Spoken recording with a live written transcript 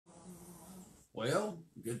Well,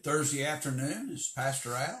 good Thursday afternoon. This is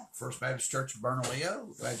Pastor Al, First Baptist Church of Bernalillo.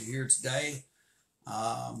 Glad you're here today.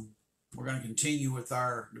 We're going to continue with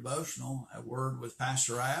our devotional, A Word with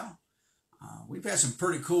Pastor Al. We've had some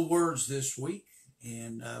pretty cool words this week,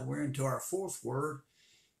 and we're into our fourth word.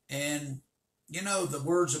 And, you know, the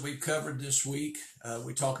words that we've covered this week,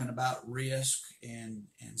 we're talking about risk and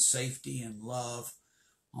safety and love.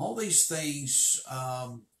 All these things,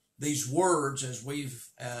 these words, as we've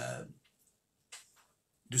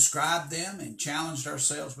described them and challenged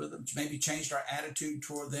ourselves with them, maybe changed our attitude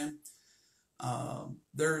toward them.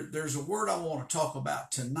 There's a word I want to talk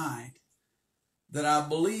about tonight that I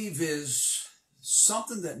believe is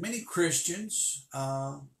something that many Christians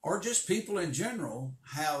or just people in general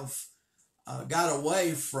have got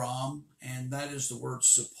away from, and that is the word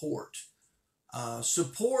support.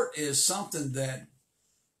 Support is something that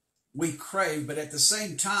we crave, but at the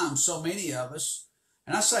same time, so many of us,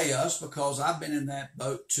 and I say us because I've been in that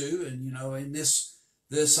boat too, and you know, in this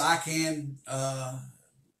I can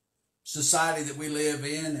society that we live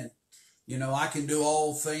in, and you know, I can do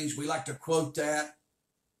all things. We like to quote that,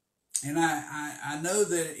 and I know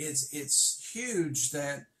that it's huge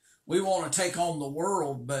that we want to take on the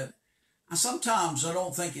world, but sometimes I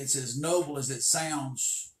don't think it's as noble as it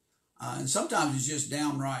sounds, and sometimes it's just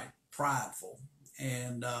downright prideful.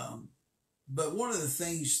 And but one of the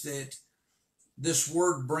things that this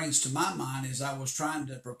word brings to my mind is I was trying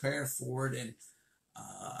to prepare for it, and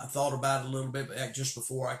I thought about it a little bit just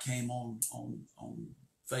before I came on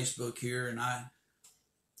Facebook here, and I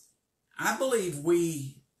believe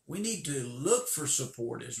we need to look for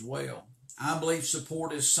support as well. I believe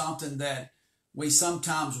support is something that we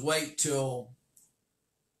sometimes wait till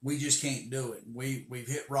we just can't do it. We've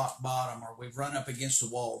hit rock bottom, or we've run up against the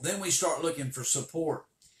wall. Then we start looking for support.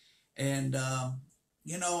 And,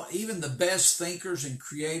 you know, even the best thinkers and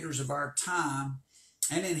creators of our time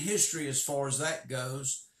and in history as far as that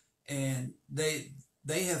goes, and they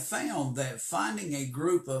have found that finding a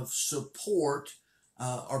group of support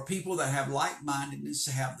or people that have like-mindedness,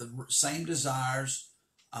 have the same desires,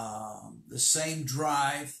 the same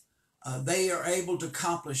drive, they are able to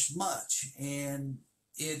accomplish much. And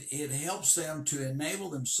it helps them to enable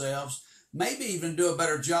themselves, maybe even do a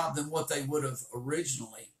better job than what they would have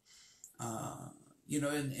originally. You know,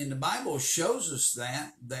 and the Bible shows us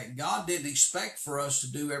that God didn't expect for us to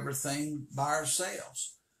do everything by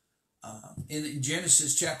ourselves. In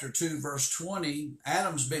Genesis chapter 2, verse 20,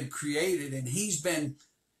 Adam's been created, and he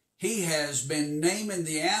has been naming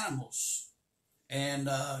the animals. And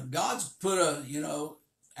God's put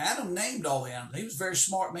Adam named all the animals. He was a very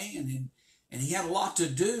smart man, and he had a lot to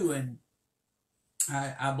do. And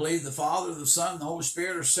I believe the Father, the Son, and the Holy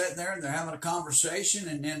Spirit are sitting there, and they're having a conversation.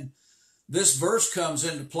 And then this verse comes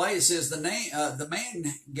into play. It says, the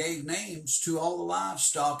man gave names to all the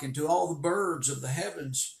livestock and to all the birds of the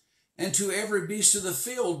heavens and to every beast of the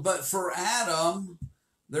field. But for Adam,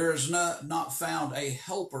 there is not found a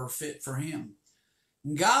helper fit for him.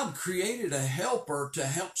 God created a helper to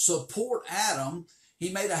help support Adam.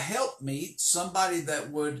 He made a helpmeet, somebody that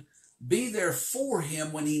would be there for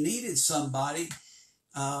him when he needed somebody.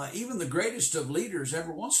 Even the greatest of leaders,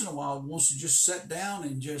 every once in a while, wants to just sit down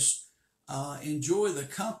and just enjoy the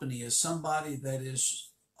company as somebody that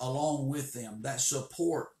is along with them, that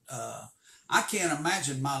support. I can't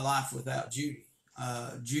imagine my life without Judy.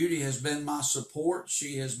 Judy has been my support.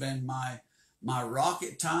 She has been my rock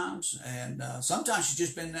at times, and sometimes she's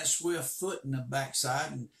just been that swift foot in the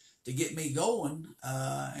backside and to get me going.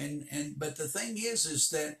 But the thing is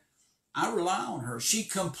that I rely on her. She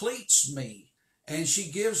completes me, and she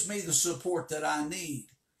gives me the support that I need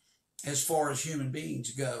as far as human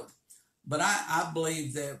beings go. But I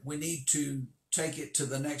believe that we need to take it to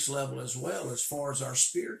the next level as well as far as our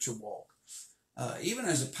spiritual walk. Even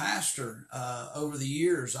as a pastor, over the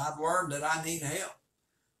years, I've learned that I need help.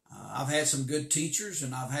 I've had some good teachers,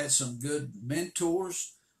 and I've had some good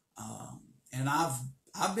mentors, and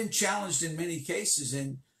I've been challenged in many cases,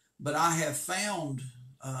 but I have found,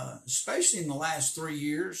 especially in the last 3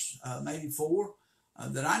 years, maybe 4,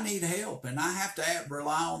 that I need help, and I have to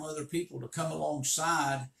rely on other people to come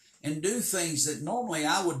alongside and do things that normally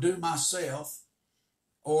I would do myself,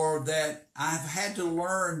 or that I've had to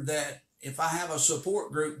learn that if I have a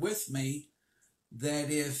support group with me,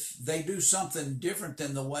 that if they do something different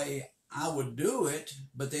than the way I would do it,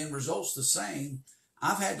 but the end result's the same,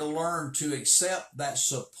 I've had to learn to accept that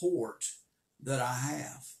support that I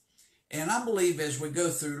have. And I believe as we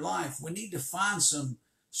go through life, we need to find some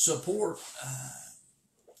support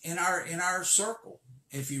in our circle,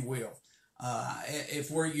 if you will. If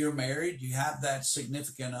you're married, you have that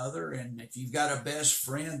significant other, and if you've got a best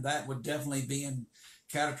friend, that would definitely be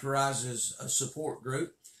categorized as a support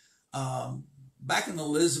group. Back in the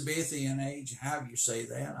Elizabethan age, however you say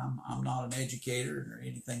that, I'm not an educator or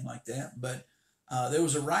anything like that, but there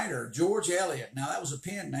was a writer, George Eliot. Now, that was a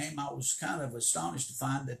pen name. I was kind of astonished to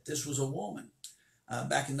find that this was a woman.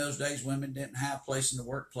 Back in those days, women didn't have a place in the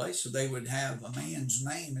workplace, so they would have a man's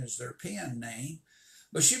name as their pen name.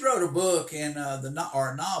 But she wrote a book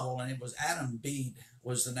or a novel, and it was Adam Bede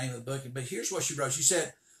was the name of the book. But here's what she wrote. She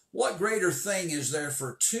said, "What greater thing is there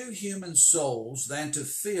for two human souls than to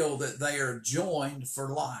feel that they are joined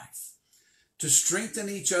for life? To strengthen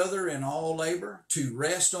each other in all labor, to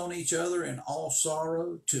rest on each other in all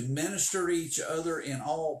sorrow, to minister to each other in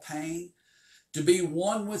all pain, to be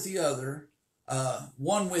one with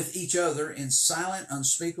each other in silent,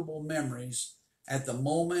 unspeakable memories at the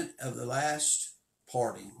moment of the last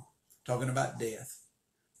parting," talking about death.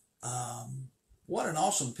 What an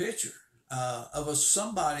awesome picture of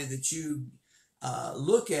somebody that you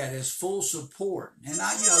look at as full support. And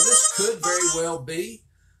this could very well be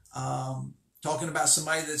talking about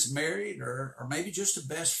somebody that's married or maybe just a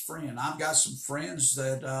best friend. I've got some friends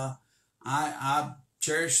that I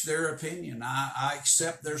cherish their opinion. I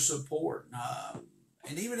accept their support.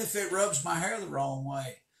 And even if it rubs my hair the wrong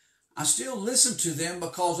way, I still listen to them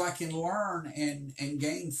because I can learn and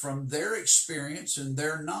gain from their experience and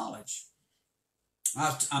their knowledge.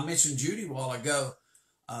 I mentioned Judy a while ago.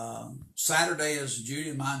 Saturday is Judy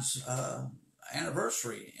and mine's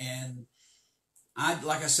anniversary. And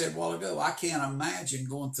like I said a while ago, I can't imagine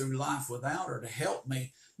going through life without her to help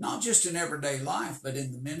me, not just in everyday life, but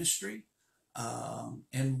in the ministry.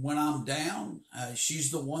 And when I'm down,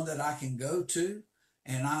 she's the one that I can go to.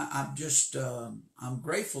 And I'm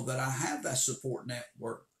grateful that I have that support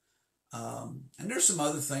network. And there's some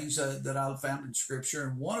other things that I found in Scripture,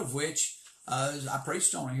 and one of which I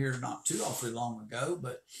preached on here not too awfully long ago.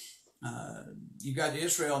 But you got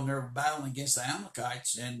Israel, and they're battling against the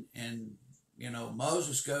Amalekites, and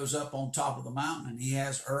Moses goes up on top of the mountain, and he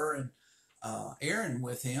has and Aaron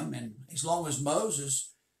with him, and as long as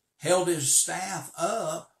Moses held his staff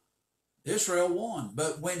up, Israel won.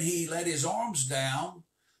 But when he let his arms down,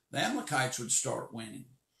 the Amalekites would start winning.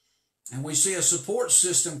 And we see a support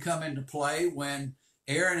system come into play when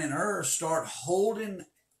Aaron and start holding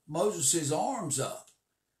Moses' arms up.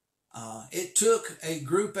 It took a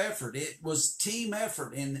group effort. It was team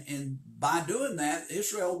effort. And by doing that,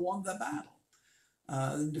 Israel won the battle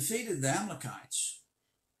and defeated the Amalekites.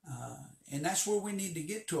 And that's where we need to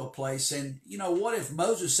get to a place. And, what if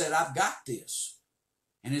Moses said, "I've got this,"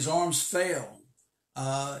 and his arms fell?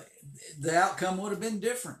 The outcome would have been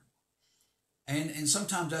different. And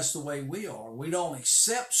sometimes that's the way we are. We don't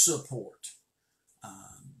accept support.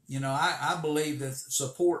 I believe that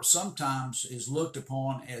support sometimes is looked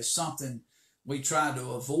upon as something we try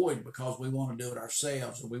to avoid because we want to do it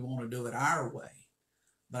ourselves or we want to do it our way.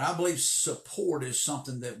 But I believe support is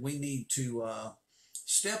something that we need to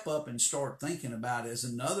step up and start thinking about as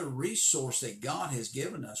another resource that God has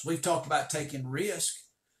given us. We've talked about taking risk.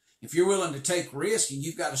 If you're willing to take risk and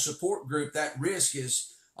you've got a support group, that risk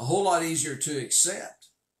is a whole lot easier to accept.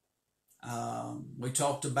 We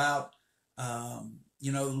talked about,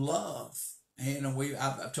 love. And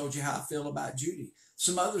I've told you how I feel about Judy.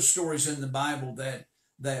 Some other stories in the Bible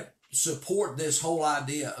that support this whole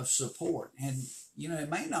idea of support. And, it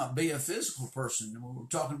may not be a physical person. We're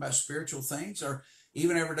talking about spiritual things or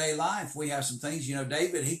even everyday life. We have some things.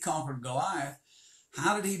 David, he conquered Goliath.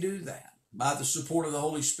 How did he do that? By the support of the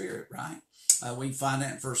Holy Spirit, right? We find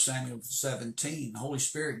that in 1 Samuel 17. The Holy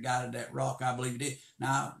Spirit guided that rock. I believe it did.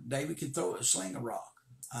 Now, David could sling a rock.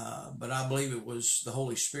 But I believe it was the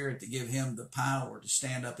Holy Spirit that gave him the power to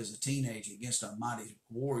stand up as a teenager against a mighty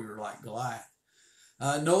warrior like Goliath.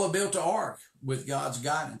 Noah built an ark with God's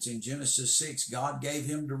guidance. In Genesis 6, God gave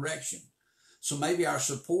him direction. So maybe our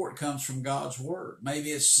support comes from God's word.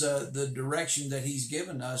 Maybe it's the direction that he's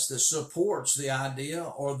given us that supports the idea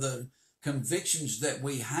or the convictions that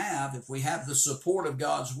we have. If we have the support of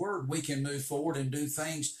God's word, we can move forward and do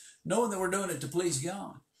things knowing that we're doing it to please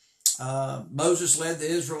God. Moses led the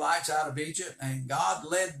Israelites out of Egypt, and God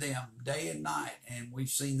led them day and night. And we've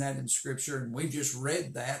seen that in Scripture, and we've just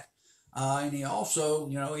read that. And he also,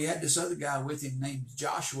 he had this other guy with him named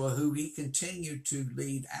Joshua, who he continued to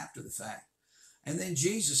lead after the fact. And then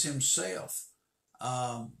Jesus himself,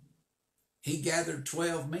 he gathered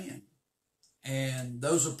 12 men, and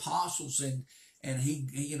those apostles, and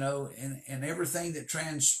he and everything that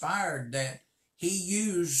transpired, that he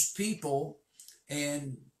used people,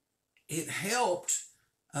 and it helped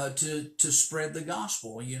to spread the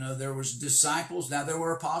gospel. You know, there was disciples. Now there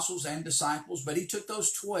were apostles and disciples, but he took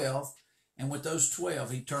those 12, and with those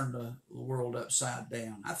 12, he turned the world upside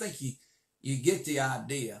down. I think you get the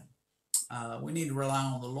idea. We need to rely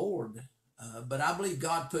on the Lord, but I believe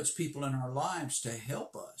God puts people in our lives to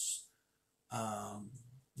help us.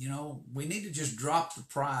 You know, we need to just drop the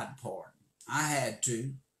pride part. I had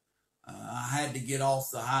to. I had to get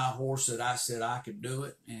off the high horse that I said I could do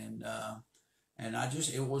it, and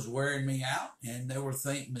it was wearing me out, and there were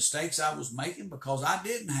mistakes I was making because I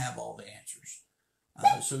didn't have all the answers.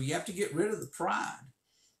 So you have to get rid of the pride.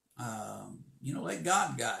 You know, let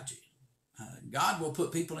God guide you. God will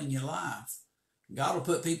put people in your life. God will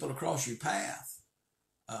put people across your path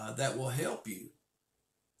that will help you.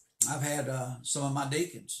 I've had some of my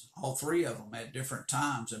deacons, all three of them at different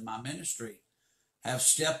times in my ministry, have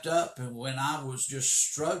stepped up, and when I was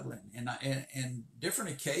just struggling, and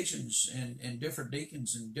different occasions, and different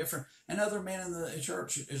deacons and other men in the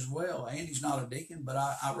church as well. Andy's not a deacon, but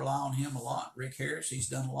I rely on him a lot. Rick Harris, he's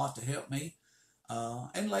done a lot to help me,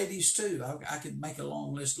 and ladies too. I could make a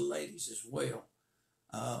long list of ladies as well.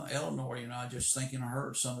 Eleanor, you know, just thinking of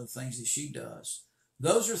her, some of the things that she does.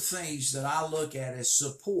 Those are things that I look at as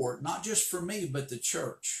support, not just for me, but the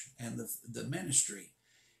church and the ministry.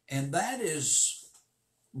 And that is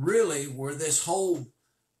really where this all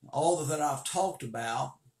that I've talked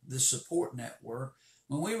about, this support network.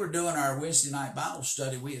 When we were doing our Wednesday night Bible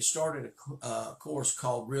study, we had started a course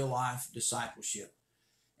called Real Life Discipleship.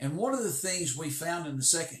 And one of the things we found in the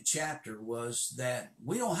second chapter was that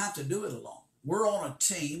we don't have to do it alone. We're on a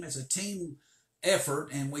team. It's a team effort,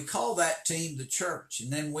 and we call that team the church.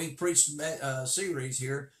 And then we preached a series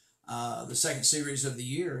here, the second series of the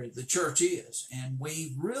year, The Church Is. And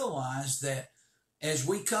we realized that as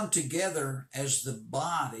we come together as the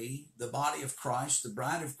body of Christ, the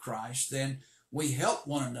bride of Christ, then we help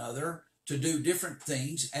one another to do different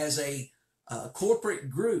things as a corporate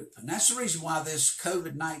group. And that's the reason why this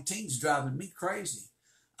COVID-19 is driving me crazy.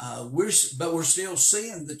 We're still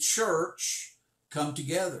seeing the church come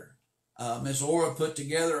together. Ms. Ora put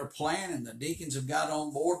together a plan, and the deacons have got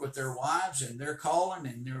on board with their wives, and they're calling,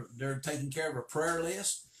 and they're taking care of a prayer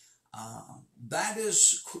list. That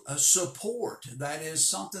is a support. That is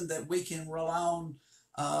something that we can rely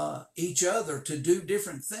on each other to do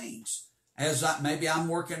different things. As maybe I'm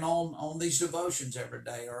working on these devotions every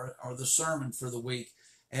day, or the sermon for the week,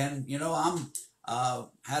 and you know, I'm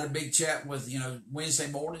had a big chat with, you know, Wednesday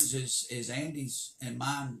mornings is Andy's and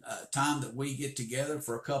mine time that we get together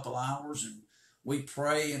for a couple hours, and we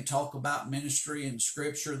pray and talk about ministry and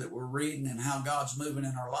scripture that we're reading and how God's moving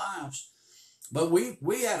in our lives. But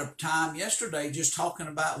we had a time yesterday just talking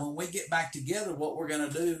about when we get back together, what we're going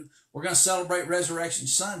to do. We're going to celebrate Resurrection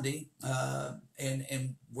Sunday,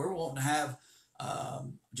 and we're wanting to have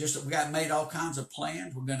we got made all kinds of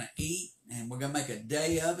plans. We're going to eat, and we're going to make a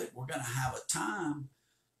day of it. We're going to have a time.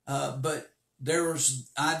 But there was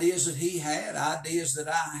ideas that he had, ideas that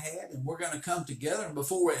I had, and we're going to come together. And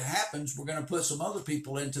before it happens, we're going to put some other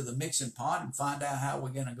people into the mixing pot and find out how we're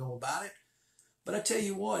going to go about it. But I tell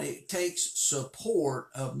you what, it takes support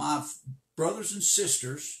of my brothers and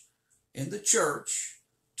sisters in the church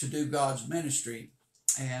to do God's ministry.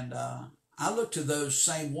 And I look to those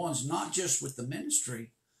same ones, not just with the ministry,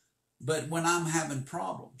 but when I'm having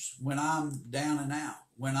problems, when I'm down and out,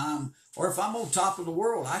 or if I'm on top of the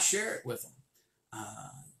world, I share it with them.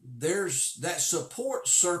 There's that support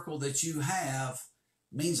circle that you have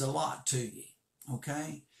means a lot to you,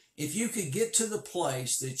 okay? If you could get to the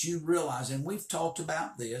place that you realize, and we've talked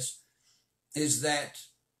about this, is that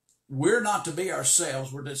we're not to be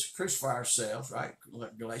ourselves, we're to crucify ourselves, right?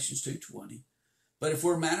 Galatians 2:20. But if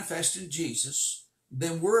we're manifesting Jesus,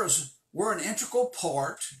 then we're an integral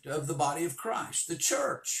part of the body of Christ, the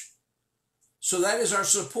church. So that is our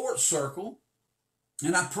support circle.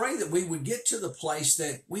 And I pray that we would get to the place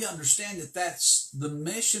that we understand that that's the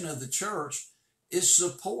mission of the church, is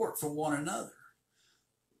support for one another.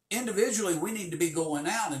 Individually, we need to be going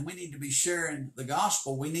out and we need to be sharing the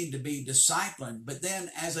gospel. We need to be discipling. But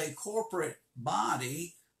then as a corporate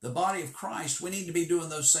body, the body of Christ, we need to be doing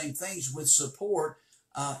those same things with support,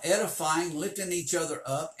 edifying, lifting each other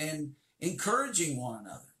up, and encouraging one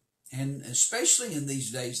another. And especially in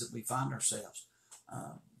these days that we find ourselves.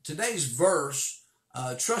 Today's verse,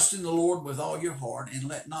 trust in the Lord with all your heart and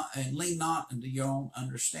lean not into your own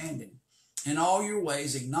understanding. In all your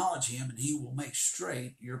ways acknowledge him, and he will make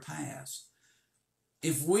straight your paths.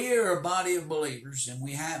 If we are a body of believers and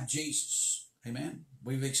we have Jesus, amen,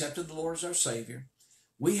 we've accepted the Lord as our Savior,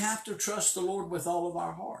 we have to trust the Lord with all of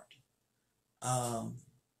our heart.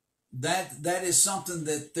 That is something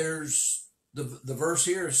that there's the verse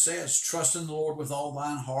here says, trust in the Lord with all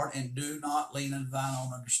thine heart and do not lean into thine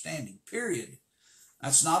own understanding, period.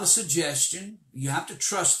 That's not a suggestion. You have to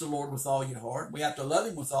trust the Lord with all your heart. We have to love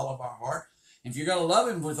him with all of our heart. If you're going to love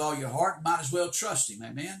him with all your heart, might as well trust him.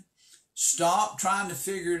 Amen. Stop trying to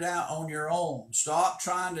figure it out on your own. Stop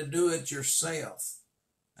trying to do it yourself.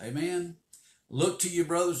 Amen. Look to your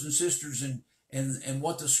brothers and sisters and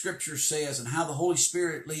what the scripture says and how the Holy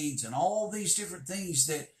Spirit leads and all these different things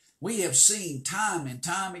that we have seen time and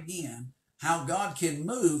time again, how God can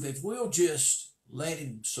move if we'll just let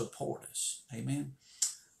him support us. Amen.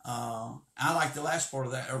 I like the last part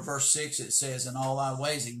of that, or verse 6, it says, in all thy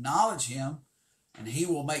ways acknowledge him, and he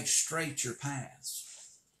will make straight your paths.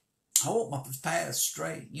 I want my paths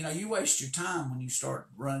straight. You know, you waste your time when you start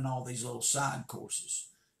running all these little side courses,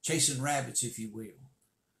 chasing rabbits, if you will.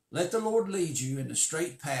 Let the Lord lead you in the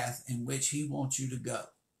straight path in which he wants you to go.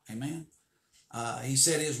 Amen. He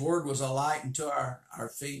said his word was a light unto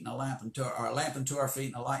our feet and a lamp unto our feet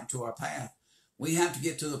and a light unto our path. We have to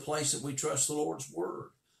get to the place that we trust the Lord's word.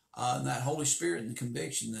 And that Holy Spirit and the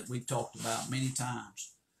conviction that we've talked about many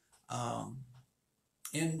times.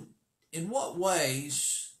 In what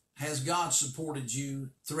ways has God supported you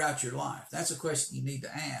throughout your life? That's a question you need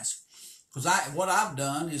to ask. Because what I've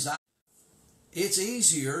done is it's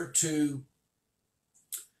easier to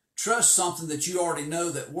trust something that you already know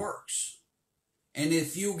that works. And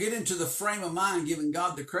if you get into the frame of mind giving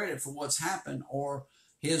God the credit for what's happened or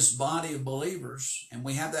his body of believers, and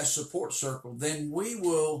we have that support circle, then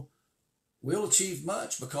we'll achieve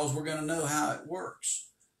much because we're going to know how it works.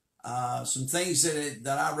 Some things that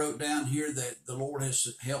I wrote down here that the Lord has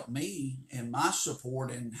helped me in my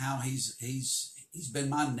support and how he's been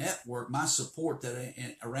my network, my support that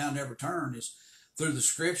around every turn is through the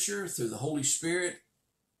scripture, through the Holy Spirit,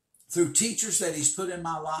 through teachers that he's put in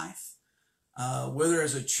my life, whether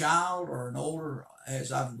as a child or an older,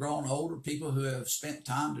 as I've grown older, people who have spent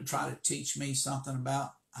time to try to teach me something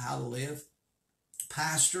about how to live,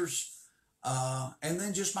 pastors, and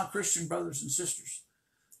then just my Christian brothers and sisters.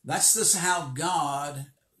 That's just how God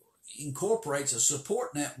incorporates a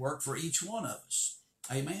support network for each one of us.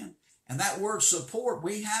 Amen. And that word support,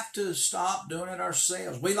 we have to stop doing it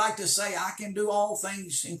ourselves. We like to say, I can do all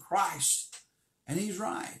things in Christ. And he's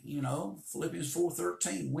right. You know, Philippians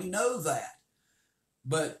 4:13. We know that.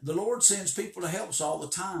 But the Lord sends people to help us all the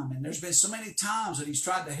time. And there's been so many times that he's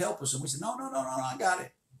tried to help us. And we said, no, I got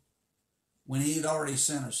it. When he had already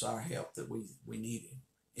sent us our help that we needed.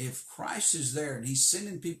 If Christ is there and he's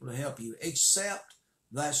sending people to help you, accept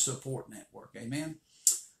that support network. Amen.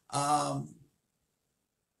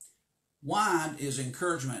 Why is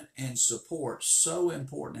encouragement and support so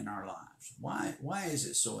important in our lives? Why is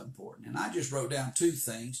it so important? And I just wrote down two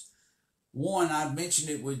things. One, I mentioned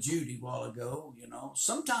it with Judy a while ago. You know,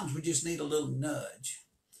 sometimes we just need a little nudge.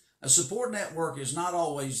 A support network is not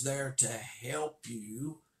always there to help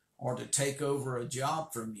you or to take over a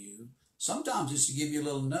job from you. Sometimes it's to give you a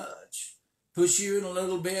little nudge, push you in a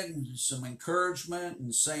little bit and some encouragement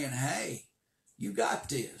and saying, hey, you got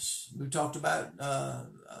this. We talked about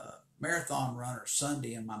marathon runner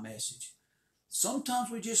Sunday in my message. Sometimes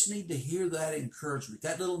we just need to hear that encouragement,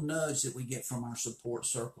 that little nudge that we get from our support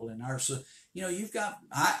circle. And you know, you've got,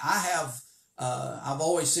 I've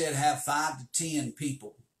always said have 5 to 10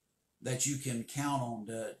 people that you can count on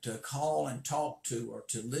to call and talk to or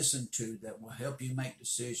to listen to that will help you make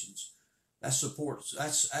decisions. That's support.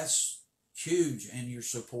 That's huge in your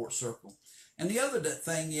support circle. And the other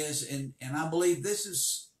thing is, and I believe this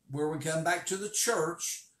is where we come back to the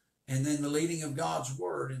church and then the leading of God's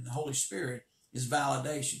word and the Holy Spirit, is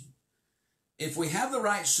validation. If we have the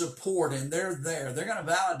right support and they're there, they're going to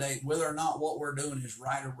validate whether or not what we're doing is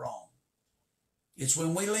right or wrong. It's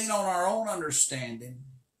when we lean on our own understanding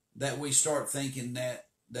that we start thinking that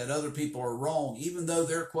other people are wrong, even though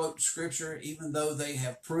they're quoting scripture, even though they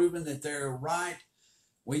have proven that they're right.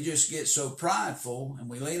 We just get so prideful and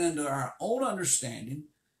we lean into our own understanding.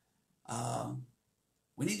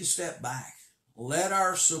 We need to step back. Let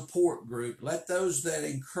our support group, let those that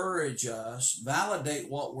encourage us validate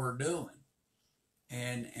what we're doing.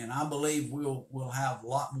 And I believe we'll have a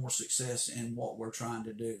lot more success in what we're trying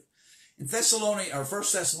to do. In 1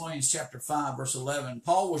 Thessalonians chapter 5, verse 11,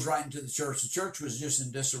 Paul was writing to the church. The church was just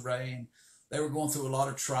in disarray, and they were going through a lot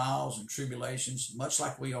of trials and tribulations, much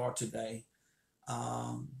like we are today.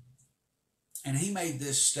 And he made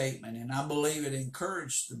this statement, and I believe it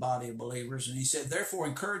encouraged the body of believers. And he said, therefore,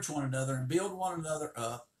 encourage one another and build one another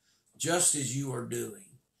up, just as you are doing.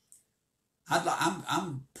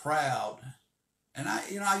 I'm proud, and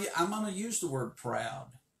I'm going to use the word proud.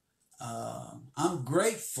 I'm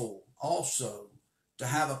grateful also to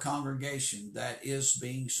have a congregation that is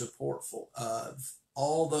being supportful of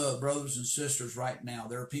all the brothers and sisters right now.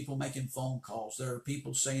 There are people making phone calls. There are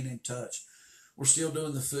people staying in touch. We're still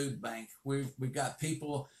doing the food bank. We've got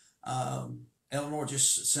people, Eleanor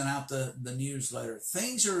just sent out the newsletter.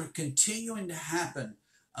 Things are continuing to happen.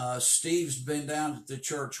 Steve's been down at the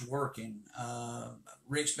church working.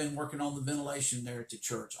 Rick's been working on the ventilation there at the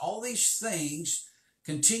church. All these things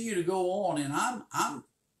continue to go on, and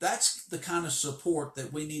that's the kind of support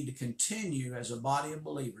that we need to continue as a body of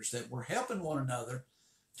believers, that we're helping one another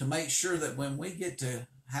to make sure that when we get to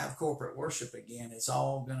have corporate worship again, it's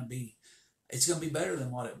going to be better than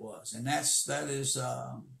what it was. And that is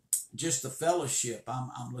just the fellowship.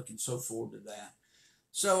 I'm looking so forward to that.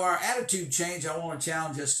 So our attitude change I want to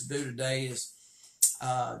challenge us to do today is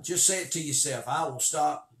just say it to yourself. I will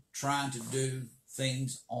stop trying to do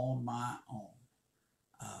things on my own.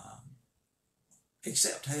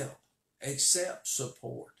 Accept help. Accept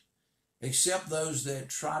support. Accept those that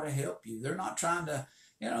try to help you. They're not trying to,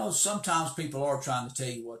 sometimes people are trying to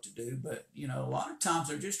tell you what to do, but, a lot of times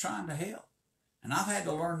they're just trying to help. And I've had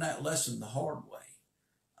to learn that lesson the hard way.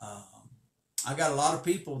 I got a lot of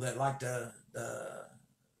people that like to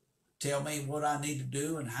tell me what I need to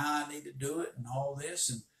do and how I need to do it and all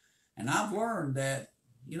this. And I've learned that,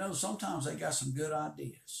 sometimes they got some good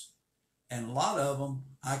ideas. And a lot of them,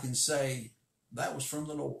 I can say, that was from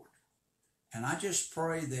the Lord. And I just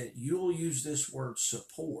pray that you'll use this word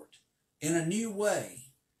support in a new way,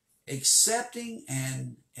 accepting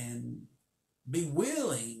and be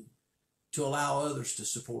willing to allow others to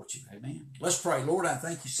support you. Amen. Let's pray. Lord, I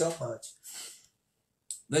thank you so much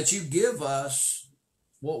that you give us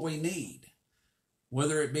what we need,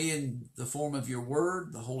 whether it be in the form of your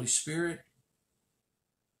word, the Holy Spirit,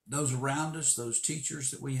 those around us, those teachers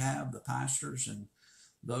that we have, the pastors, and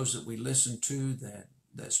those that we listen to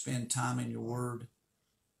that spend time in your word.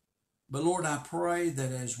 But Lord, I pray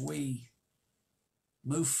that as we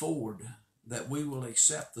move forward, that we will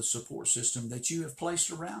accept the support system that you have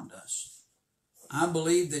placed around us. I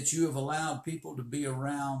believe that you have allowed people to be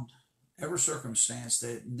around every circumstance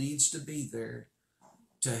that needs to be there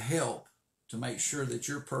to help to make sure that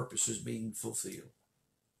your purpose is being fulfilled.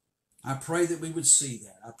 I pray that we would see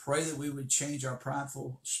that. I pray that we would change our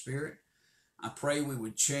prideful spirit. I pray we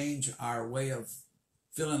would change our way of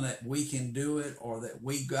feeling that we can do it or that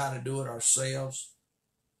we got to do it ourselves,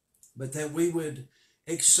 but that we would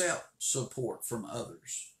accept support from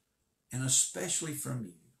others, and especially from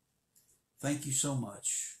you. Thank you so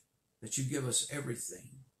much that you give us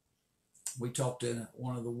everything. We talked in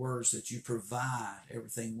one of the words that you provide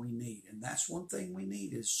everything we need, and that's one thing we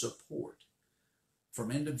need is support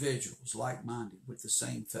from individuals like-minded with the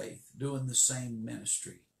same faith, doing the same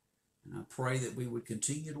ministry. And I pray that we would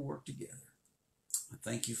continue to work together. I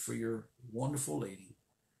thank you for your wonderful leading.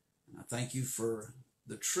 And I thank you for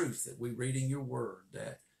the truth that we read in your word,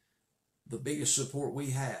 that the biggest support we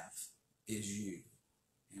have is you.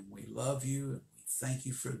 And we love you and we thank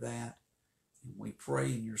you for that. And we pray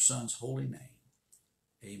in your son's holy name.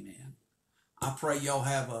 Amen. I pray y'all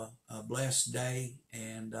have a blessed day,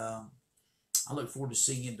 and I look forward to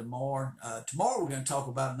seeing you tomorrow. Tomorrow we're going to talk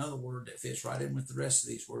about another word that fits right in with the rest of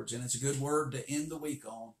these words, and it's a good word to end the week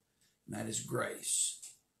on, and that is grace.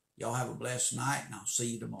 Y'all have a blessed night, and I'll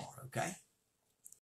see you tomorrow, okay?